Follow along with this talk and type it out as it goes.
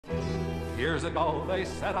Years ago they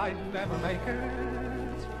said I'd never make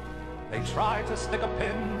it. They tried to stick a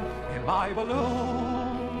pin in my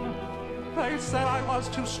balloon. They said I was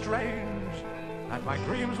too strange and my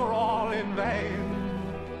dreams were all in vain.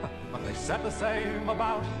 But they said the same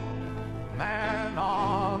about Man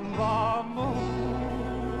on the Moon.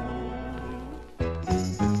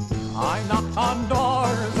 I knocked on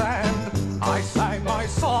doors and I sang my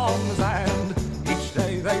songs, and each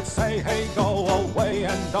day they'd say, hey, go away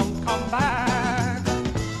and don't come back.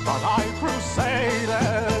 But I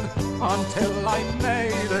crusaded until I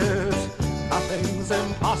made it. Nothing's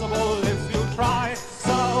impossible